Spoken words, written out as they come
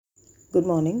Good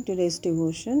morning. Today's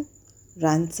devotion,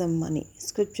 Ransom Money.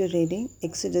 Scripture reading,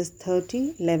 Exodus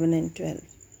 30, 11 and 12.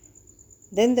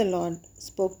 Then the Lord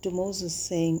spoke to Moses,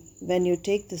 saying, When you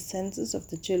take the census of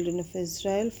the children of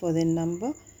Israel for their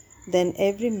number, then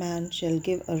every man shall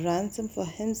give a ransom for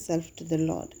himself to the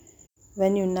Lord,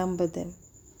 when you number them,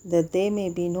 that there may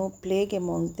be no plague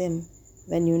among them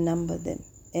when you number them.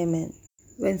 Amen.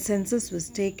 When census was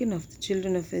taken of the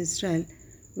children of Israel,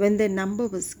 when their number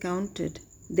was counted,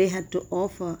 they had to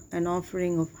offer an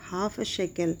offering of half a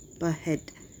shekel per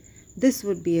head. This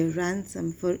would be a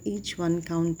ransom for each one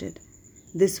counted.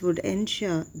 This would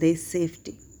ensure their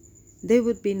safety. There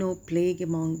would be no plague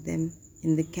among them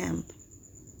in the camp.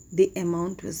 The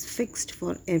amount was fixed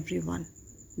for everyone.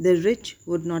 The rich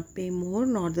would not pay more,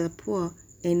 nor the poor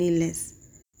any less.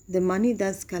 The money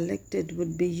thus collected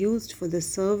would be used for the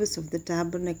service of the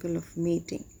tabernacle of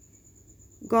meeting.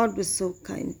 God was so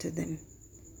kind to them.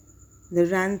 The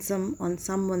ransom on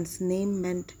someone's name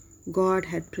meant God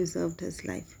had preserved his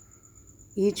life.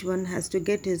 Each one has to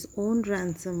get his own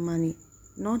ransom money,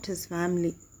 not his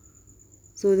family.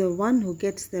 So the one who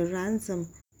gets the ransom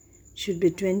should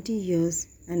be 20 years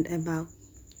and above.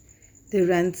 The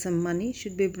ransom money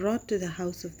should be brought to the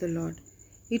house of the Lord.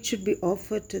 It should be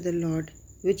offered to the Lord,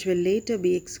 which will later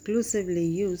be exclusively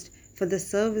used for the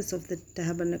service of the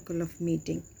tabernacle of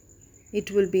meeting.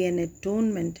 It will be an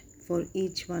atonement for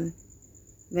each one.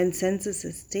 When census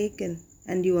is taken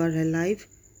and you are alive,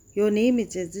 your name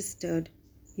is registered,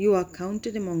 you are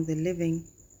counted among the living.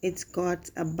 It's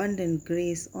God's abundant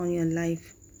grace on your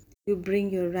life. You bring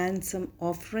your ransom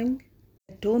offering,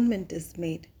 atonement is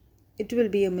made. It will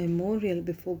be a memorial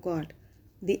before God.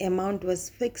 The amount was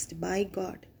fixed by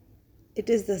God. It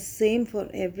is the same for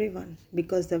everyone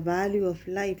because the value of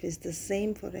life is the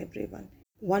same for everyone.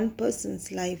 One person's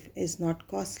life is not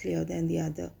costlier than the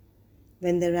other.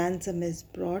 When the ransom is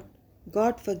brought,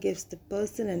 God forgives the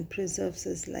person and preserves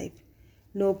his life.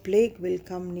 No plague will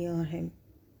come near him.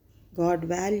 God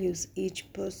values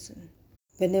each person.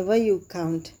 Whenever you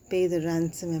count, pay the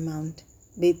ransom amount.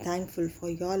 Be thankful for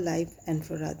your life and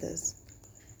for others.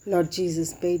 Lord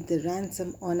Jesus paid the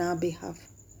ransom on our behalf.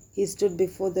 He stood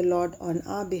before the Lord on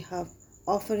our behalf,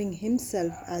 offering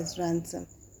himself as ransom.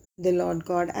 The Lord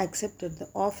God accepted the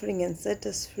offering and set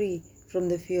us free from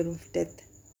the fear of death.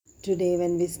 Today,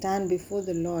 when we stand before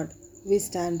the Lord, we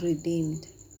stand redeemed.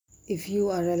 If you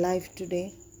are alive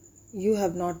today, you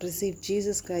have not received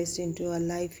Jesus Christ into your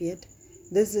life yet,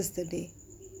 this is the day.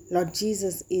 Lord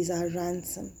Jesus is our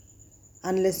ransom.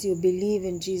 Unless you believe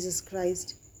in Jesus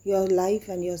Christ, your life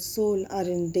and your soul are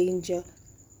in danger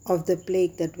of the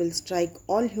plague that will strike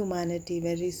all humanity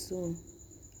very soon.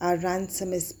 Our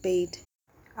ransom is paid.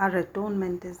 Our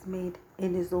atonement is made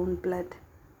in His own blood.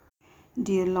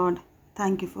 Dear Lord,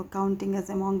 thank you for counting us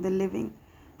among the living,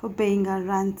 for paying our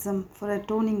ransom, for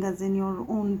atoning us in your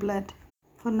own blood,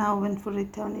 for now and for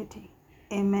eternity.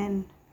 Amen.